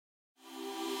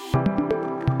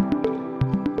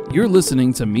You're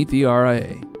listening to Meet the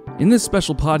RIA. In this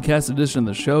special podcast edition of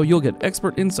the show, you'll get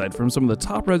expert insight from some of the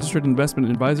top registered investment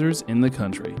advisors in the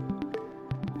country.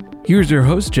 Here's your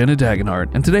host, Jenna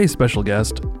Dagenhart, and today's special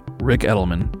guest, Rick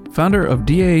Edelman, founder of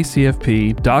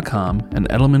DACFP.com and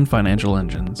Edelman Financial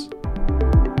Engines.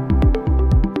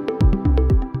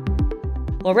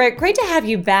 Well, Rick, great to have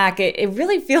you back. It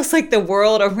really feels like the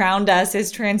world around us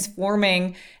is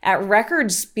transforming at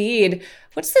record speed.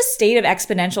 What's the state of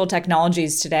exponential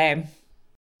technologies today?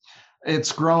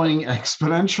 It's growing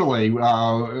exponentially,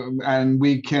 and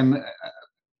we can,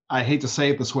 I hate to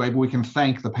say it this way, but we can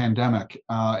thank the pandemic.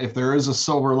 If there is a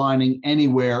silver lining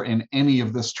anywhere in any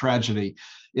of this tragedy,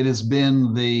 it has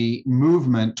been the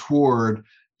movement toward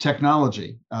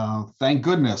technology. Thank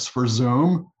goodness for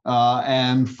Zoom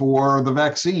and for the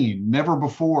vaccine. Never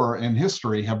before in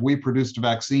history have we produced a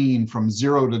vaccine from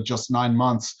 0 to just 9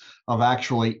 months of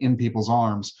actually in people's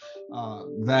arms.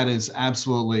 That is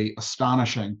absolutely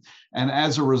astonishing. And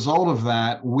as a result of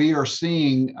that, we are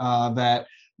seeing that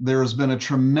there's been a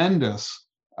tremendous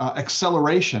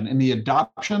acceleration in the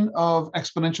adoption of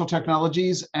exponential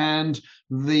technologies and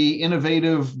the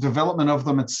innovative development of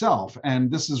them itself. And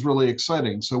this is really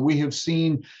exciting. So we have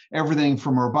seen everything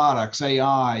from robotics,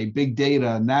 AI, big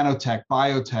data, nanotech,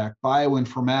 biotech,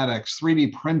 bioinformatics,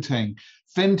 3D printing,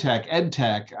 fintech,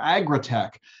 edtech,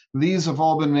 agritech. These have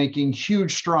all been making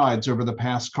huge strides over the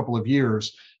past couple of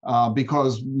years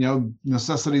because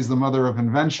necessity is the mother of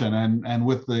invention. And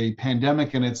with the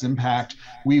pandemic and its impact,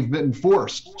 we've been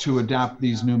forced to adapt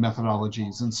these new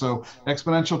methodologies. And so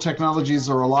exponential technologies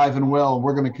are alive and well.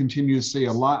 We're going to continue to see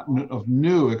a lot of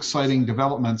new exciting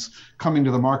developments coming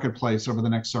to the marketplace over the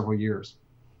next several years.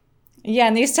 Yeah,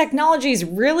 and these technologies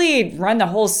really run the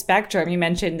whole spectrum. You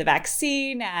mentioned the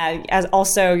vaccine, as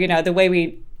also, the way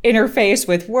we interface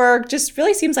with work, just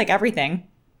really seems like everything.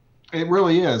 It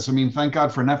really is. I mean, thank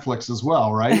God for Netflix as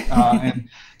well, right? And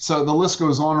so the list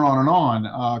goes on and on and on.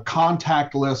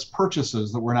 Contactless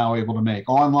purchases that we're now able to make,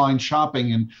 online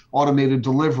shopping and automated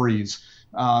deliveries,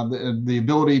 the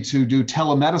ability to do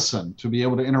telemedicine, to be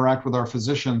able to interact with our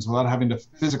physicians without having to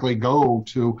physically go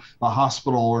to the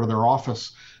hospital or to their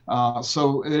office.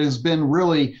 So it has been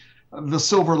really the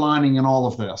silver lining in all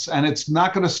of this. And it's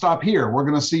not going to stop here. We're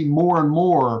going to see more and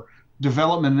more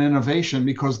development and innovation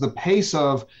because the pace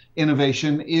of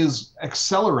innovation is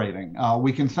accelerating.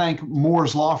 We can thank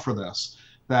Moore's Law for this,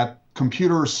 that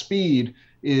computer speed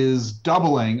is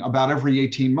doubling about every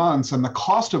 18 months, and the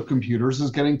cost of computers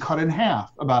is getting cut in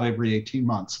half about every 18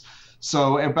 months.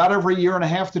 So about every year and a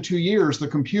half to 2 years, the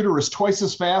computer is twice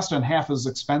as fast and half as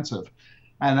expensive.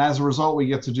 And as a result, we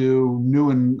get to do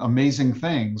new and amazing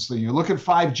things. So you look at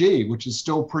 5G, which is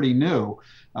still pretty new.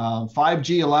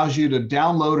 5G allows you to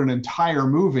download an entire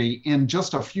movie in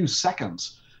just a few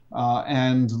seconds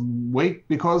and wait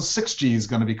because 6G is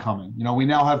going to be coming. We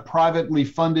now have privately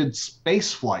funded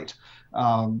space flight.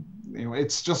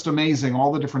 It's just amazing,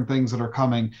 all the different things that are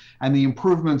coming and the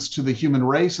improvements to the human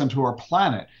race and to our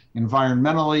planet,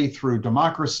 environmentally, through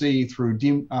democracy, through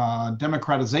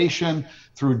democratization,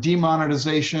 through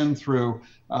demonetization, through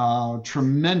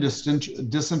tremendous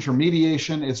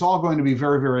disintermediation. It's all going to be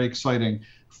very, very exciting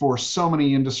for so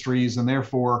many industries and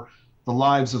therefore the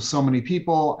lives of so many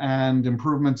people and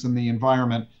improvements in the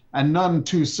environment, and none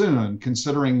too soon,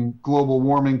 considering global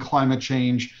warming, climate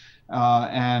change,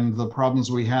 and the problems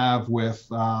we have with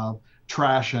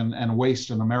trash and waste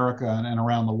in America and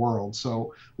around the world.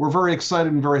 So we're very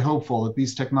excited and very hopeful that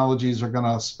these technologies are going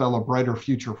to spell a brighter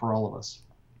future for all of us.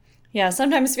 Yeah,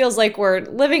 sometimes feels like we're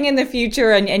living in the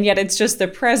future and yet it's just the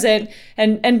present.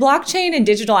 And blockchain and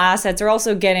digital assets are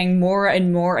also getting more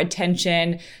and more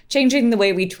attention, changing the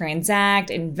way we transact,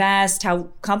 invest, how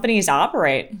companies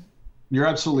operate. You're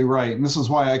absolutely right. And this is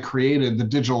why I created the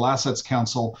Digital Assets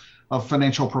Council of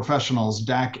Financial Professionals,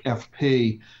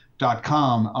 DACFP.com.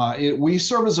 We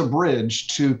serve as a bridge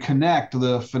to connect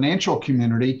the financial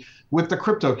community with the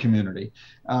crypto community.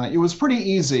 It was pretty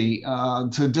easy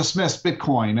to dismiss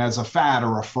Bitcoin as a fad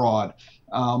or a fraud,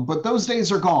 but those days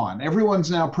are gone.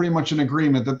 Everyone's now pretty much in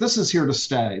agreement that this is here to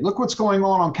stay. Look what's going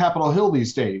on Capitol Hill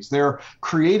these days. They're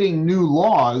creating new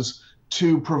laws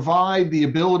to provide the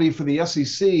ability for the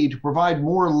SEC to provide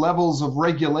more levels of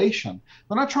regulation.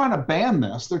 They're not trying to ban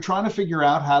this. They're trying to figure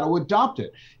out how to adopt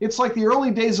it. It's like the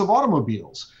early days of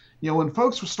automobiles. When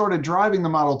folks started driving the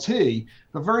Model T,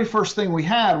 the very first thing we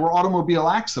had were automobile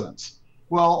accidents.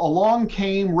 Well, along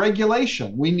came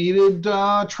regulation. We needed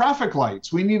traffic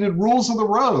lights. We needed rules of the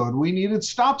road. We needed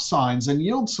stop signs and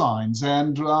yield signs,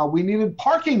 and we needed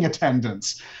parking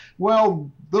attendants.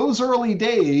 Well, those early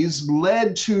days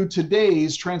led to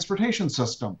today's transportation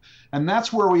system. And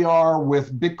that's where we are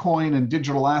with Bitcoin and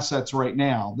digital assets right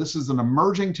now. This is an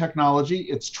emerging technology.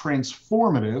 It's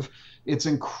transformative. It's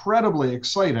incredibly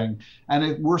exciting.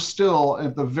 And we're still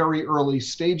at the very early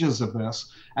stages of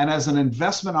this. And as an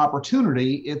investment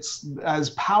opportunity, it's as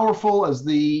powerful as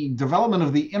the development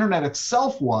of the internet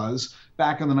itself was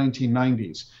back in the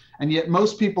 1990s. And yet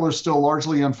most people are still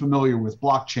largely unfamiliar with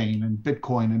blockchain and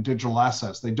Bitcoin and digital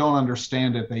assets. They don't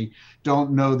understand it. They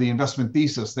don't know the investment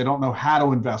thesis. They don't know how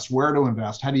to invest, where to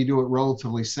invest, how do you do it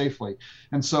relatively safely.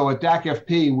 And so at DAC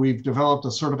FP, we've developed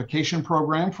a certification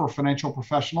program for financial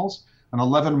professionals, an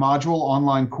 11-module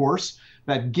online course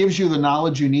that gives you the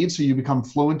knowledge you need so you become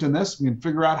fluent in this. You can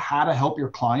figure out how to help your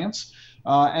clients.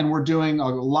 And we're doing a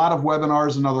lot of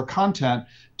webinars and other content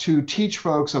to teach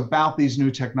folks about these new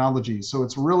technologies. So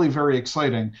it's really very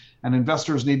exciting, and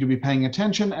investors need to be paying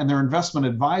attention, and their investment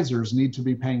advisors need to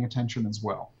be paying attention as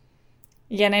well.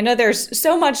 Yeah, and I know there's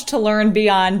so much to learn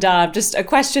beyond just a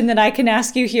question that I can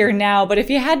ask you here now, but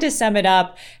if you had to sum it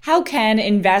up, how can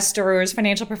investors,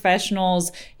 financial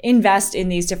professionals invest in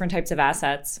these different types of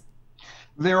assets?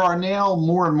 There are now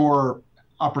more and more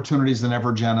opportunities than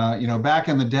ever, Jenna. Back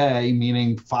in the day,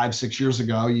 meaning 5-6 years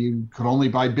ago, you could only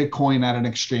buy Bitcoin at an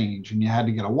exchange, and you had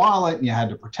to get a wallet, and you had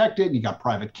to protect it, and you got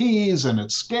private keys, and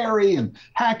it's scary, and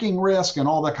hacking risk, and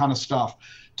all that kind of stuff.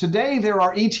 Today, there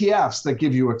are ETFs that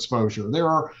give you exposure. There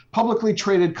are publicly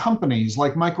traded companies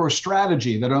like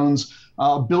MicroStrategy that owns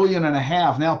 $1.5 billion,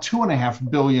 now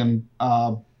 $2.5 billion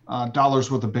dollars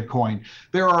worth of Bitcoin.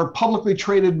 There are publicly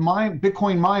traded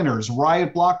Bitcoin miners,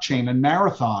 Riot Blockchain and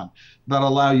Marathon, that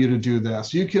allow you to do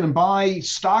this. You can buy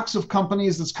stocks of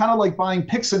companies. That's kind of like buying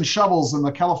picks and shovels in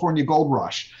the California gold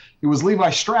rush. It was Levi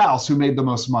Strauss who made the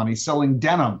most money selling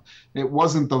denim. It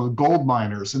wasn't the gold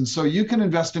miners. And so you can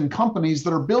invest in companies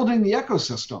that are building the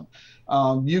ecosystem.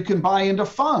 You can buy into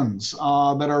funds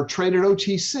that are traded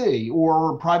OTC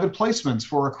or private placements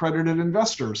for accredited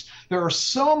investors. There are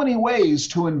so many ways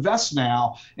to invest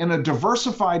now in a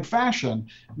diversified fashion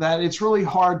that it's really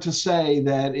hard to say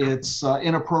that it's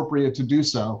inappropriate to do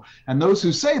so. And those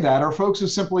who say that are folks who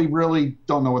simply really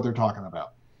don't know what they're talking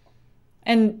about.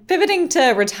 And pivoting to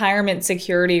retirement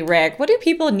security, Rick, what do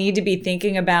people need to be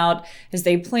thinking about as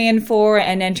they plan for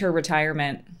and enter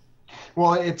retirement?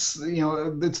 Well, it's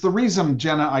the reason,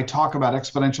 Jenna, I talk about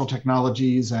exponential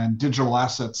technologies and digital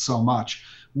assets so much.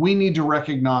 We need to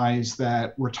recognize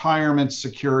that retirement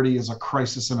security is a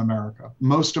crisis in America.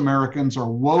 Most Americans are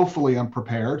woefully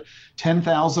unprepared.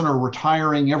 10,000 are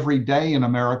retiring every day in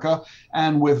America,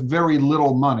 and with very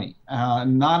little money,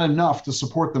 not enough to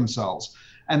support themselves.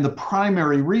 And the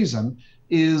primary reason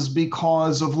is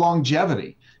because of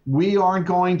longevity. We aren't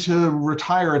going to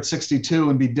retire at 62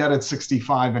 and be dead at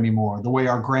 65 anymore, the way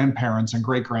our grandparents and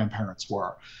great-grandparents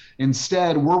were.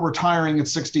 Instead, we're retiring at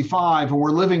 65 and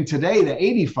we're living today to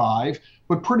 85,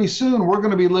 but pretty soon we're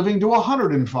going to be living to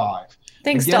 105.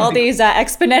 Thanks to all these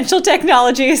exponential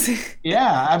technologies.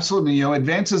 Yeah, absolutely.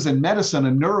 Advances in medicine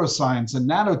and neuroscience and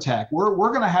nanotech. We're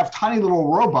going to have tiny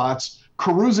little robots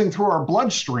carousing through our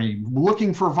bloodstream,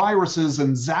 looking for viruses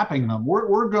and zapping them.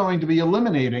 We're going to be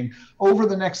eliminating over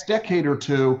the next decade or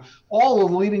two all of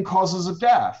the leading causes of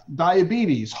death: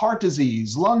 diabetes, heart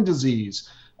disease, lung disease,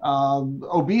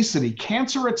 obesity.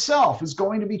 Cancer itself is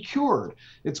going to be cured.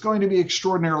 It's going to be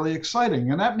extraordinarily exciting.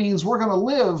 And that means we're going to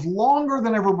live longer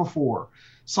than ever before.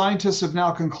 Scientists have now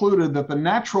concluded that the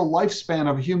natural lifespan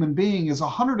of a human being is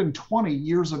 120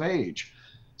 years of age.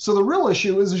 So the real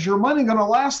issue is your money going to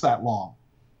last that long?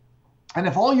 And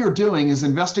if all you're doing is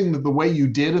investing the way you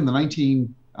did in the 1900s,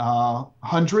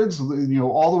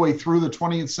 all the way through the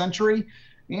 20th century,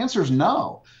 the answer is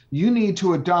no. You need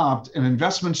to adopt an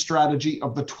investment strategy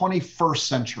of the 21st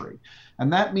century.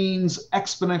 And that means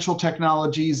exponential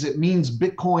technologies. It means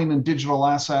Bitcoin and digital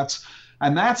assets.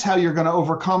 And that's how you're going to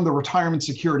overcome the retirement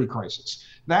security crisis.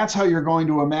 That's how you're going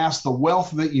to amass the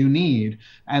wealth that you need.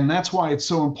 And that's why it's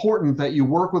so important that you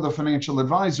work with a financial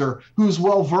advisor who's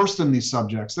well versed in these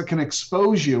subjects, that can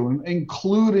expose you and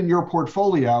include in your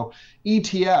portfolio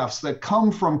ETFs that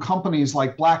come from companies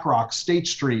like BlackRock, State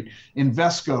Street,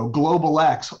 Invesco, Global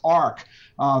X, ARK,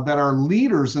 that are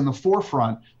leaders in the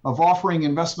forefront of offering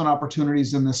investment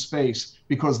opportunities in this space,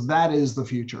 because that is the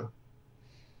future.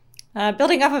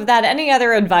 Building off of that, any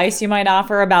other advice you might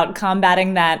offer about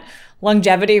combating that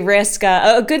longevity risk?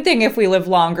 A good thing if we live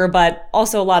longer, but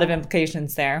also a lot of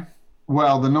implications there.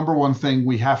 Well, the number one thing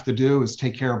we have to do is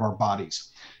take care of our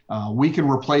bodies. We can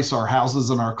replace our houses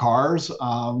and our cars.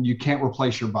 You can't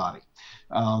replace your body.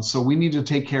 So we need to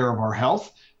take care of our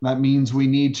health. That means we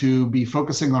need to be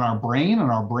focusing on our brain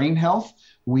and our brain health.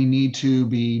 We need to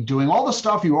be doing all the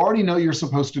stuff you already know you're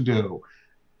supposed to do.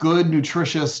 Good,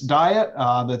 nutritious diet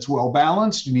that's well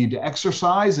balanced. You need to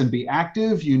exercise and be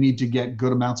active. You need to get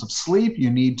good amounts of sleep.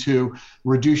 You need to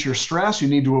reduce your stress. You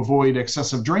need to avoid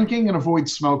excessive drinking and avoid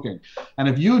smoking. And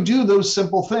if you do those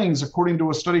simple things, according to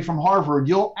a study from Harvard,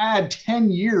 you'll add 10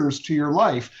 years to your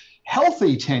life,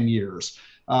 healthy 10 years.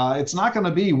 It's not going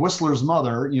to be Whistler's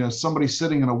mother, somebody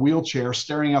sitting in a wheelchair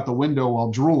staring out the window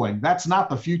while drooling. That's not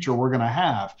the future we're going to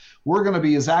have. We're going to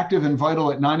be as active and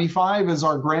vital at 95 as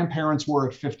our grandparents were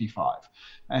at 55.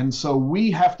 And so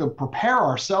we have to prepare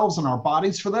ourselves and our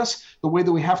bodies for this the way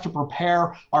that we have to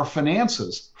prepare our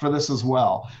finances for this as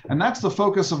well. And that's the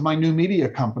focus of my new media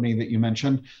company that you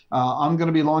mentioned. I'm going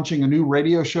to be launching a new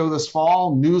radio show this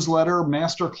fall, newsletter,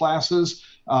 master classes,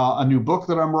 a new book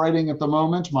that I'm writing at the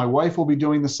moment. My wife will be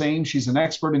doing the same. She's an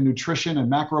expert in nutrition and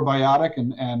macrobiotic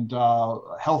and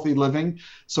healthy living.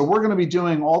 So we're going to be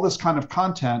doing all this kind of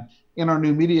content in our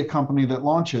new media company that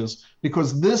launches,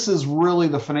 because this is really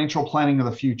the financial planning of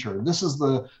the future. This is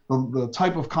the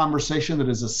type of conversation that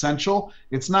is essential.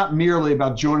 It's not merely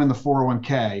about joining the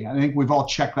 401k. I think we've all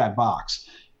checked that box.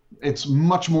 It's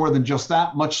much more than just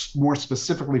that, much more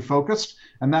specifically focused.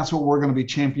 And that's what we're going to be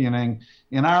championing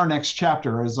in our next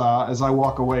chapter as I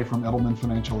walk away from Edelman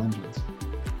Financial Engines.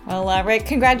 Well, Rick,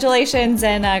 congratulations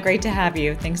and great to have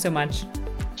you. Thanks so much.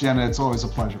 Jenna, it's always a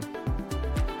pleasure.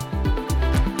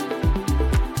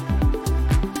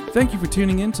 Thank you for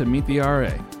tuning in to Meet the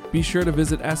RA. Be sure to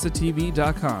visit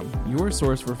AssetTV.com, your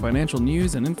source for financial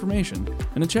news and information,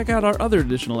 and to check out our other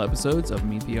additional episodes of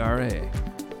Meet the RA.